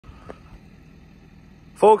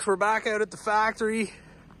Folks, we're back out at the factory.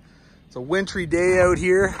 It's a wintry day out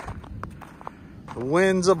here. The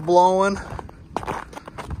winds are blowing.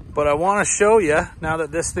 But I want to show you, now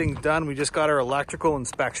that this thing's done, we just got our electrical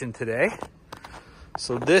inspection today.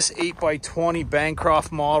 So this 8x20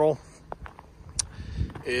 Bancroft model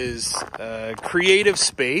is a creative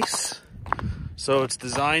space. So it's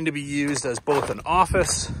designed to be used as both an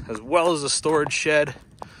office as well as a storage shed.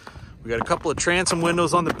 We got a couple of transom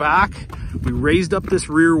windows on the back. We raised up this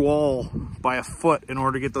rear wall by a foot in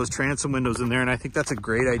order to get those transom windows in there, and I think that's a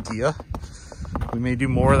great idea. We may do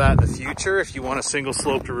more of that in the future if you want a single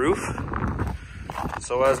sloped roof.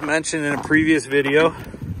 So as mentioned in a previous video,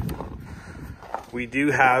 we do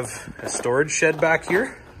have a storage shed back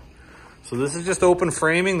here. So this is just open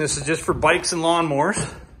framing. This is just for bikes and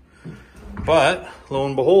lawnmowers. But lo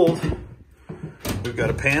and behold, we've got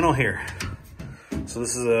a panel here. So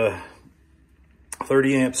this is a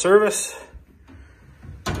 30 amp service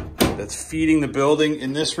that's feeding the building.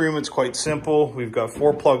 In this room, it's quite simple. We've got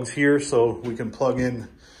 4 plugs here, so we can plug in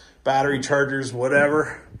battery chargers,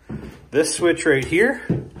 whatever. This switch right here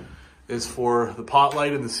is for the pot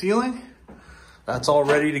light in the ceiling. That's all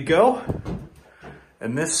ready to go.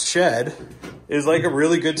 And this shed is like a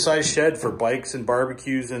really good sized shed for bikes and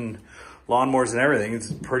barbecues and lawnmowers and everything.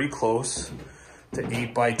 It's pretty close to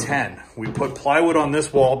 8x10. We put plywood on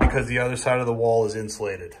this wall because the other side of the wall is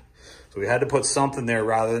insulated. So we had to put something there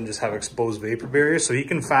rather than just have exposed vapor barriers. So he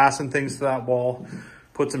can fasten things to that wall,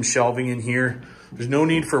 put some shelving in here. There's no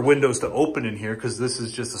need for windows to open in here because this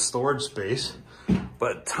is just a storage space,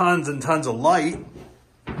 but tons and tons of light.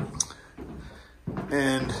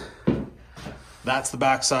 And that's the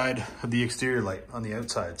back side of the exterior light on the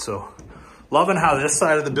outside. So loving how this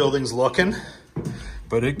side of the building's looking,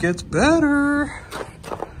 but it gets better.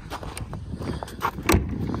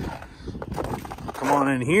 Come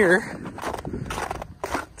on in here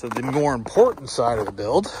to the more important side of the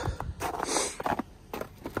build.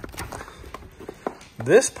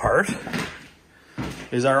 This part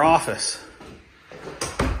is our office.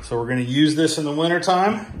 So we're gonna use this in the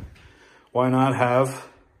wintertime. Why not have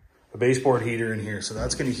a baseboard heater in here? So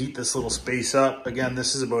that's gonna heat this little space up. Again,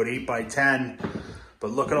 this is about 8x10,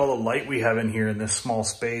 but look at all the light we have in here in this small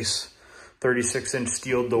space. 36-inch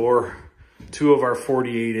steel door, 2 of our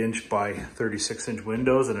 48-inch by 36-inch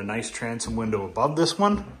windows, and a nice transom window above this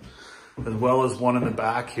one, as well as one in the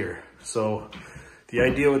back here. So the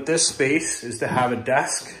idea with this space is to have a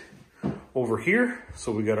desk over here.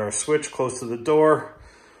 So we got our switch close to the door,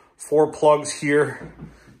 4 plugs here,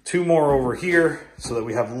 2 more over here, so that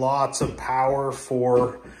we have lots of power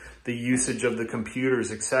for the usage of the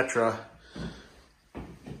computers, etc.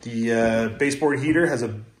 The baseboard heater has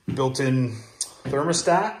a built-in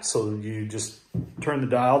thermostat, so you just turn the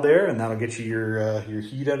dial there and that'll get you your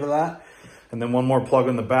heat out of that. And then 1 more plug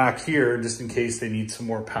on the back here, just in case they need some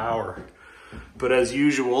more power. But as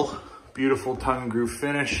usual, beautiful tongue and groove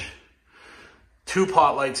finish. 2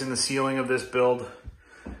 pot lights in the ceiling of this build.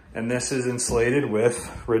 And this is insulated with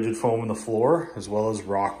rigid foam in the floor, as well as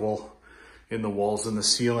rock wool in the walls and the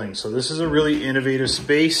ceiling. So this is a really innovative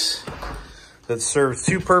space that serves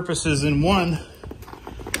 2 purposes in one.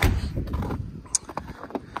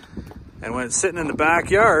 And when it's sitting in the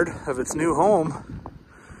backyard of its new home,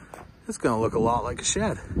 it's gonna look a lot like a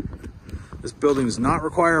shed. This building does not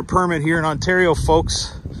require a permit here in Ontario,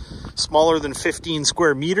 folks. Smaller than 15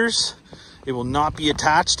 square meters. It will not be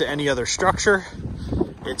attached to any other structure.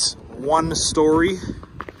 It's 1 story.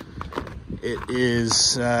 It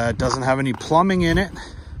is doesn't have any plumbing in it.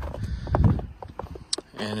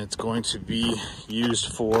 And it's going to be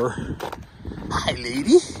used for... Hi,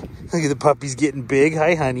 lady. Look at the puppy's getting big.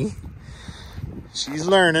 Hi, honey. She's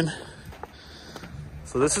learning.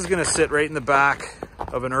 So this is gonna sit right in the back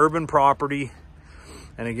of an urban property.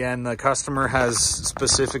 And again, the customer has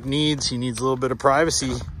specific needs. He needs a little bit of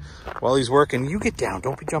privacy while he's working. You get down,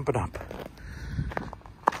 don't be jumping up.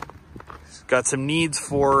 He's got some needs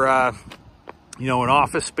for, you know, an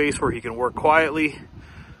office space where he can work quietly.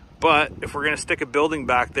 But if we're gonna stick a building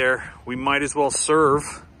back there, we might as well serve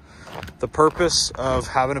the purpose of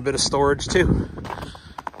having a bit of storage too.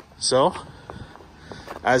 So,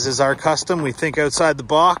 as is our custom, we think outside the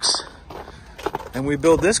box and we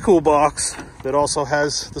build this cool box that also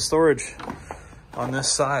has the storage on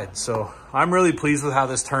this side. So I'm really pleased with how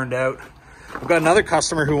this turned out. I've got another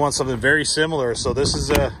customer who wants something very similar. So this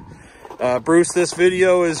is Bruce, this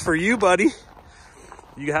video is for you, buddy.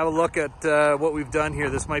 You have a look at what we've done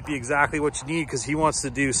here. This might be exactly what you need, because he wants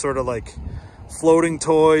to do sort of like floating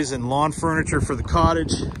toys and lawn furniture for the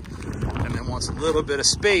cottage, and then wants a little bit of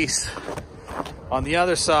space on the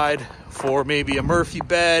other side for maybe a Murphy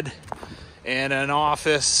bed and an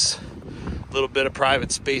office, a little bit of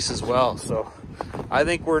private space as well. So I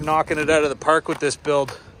think we're knocking it out of the park with this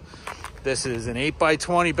build. This is an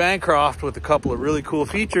 8x20 Bancroft with a couple of really cool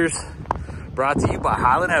features, brought to you by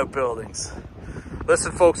Highland Outbuildings.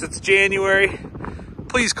 Listen folks, it's January.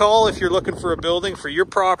 Please call if you're looking for a building for your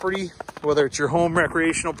property, whether it's your home,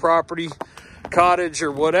 recreational property, cottage,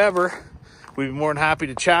 or whatever. We'd be more than happy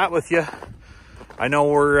to chat with you. I know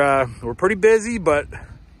we're pretty busy, but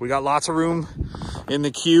we got lots of room in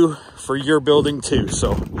the queue for your building too.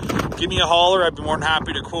 So give me a holler. I'd be more than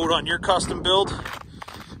happy to quote on your custom build.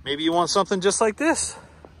 Maybe you want something just like this.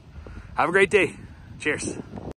 Have a great day. Cheers.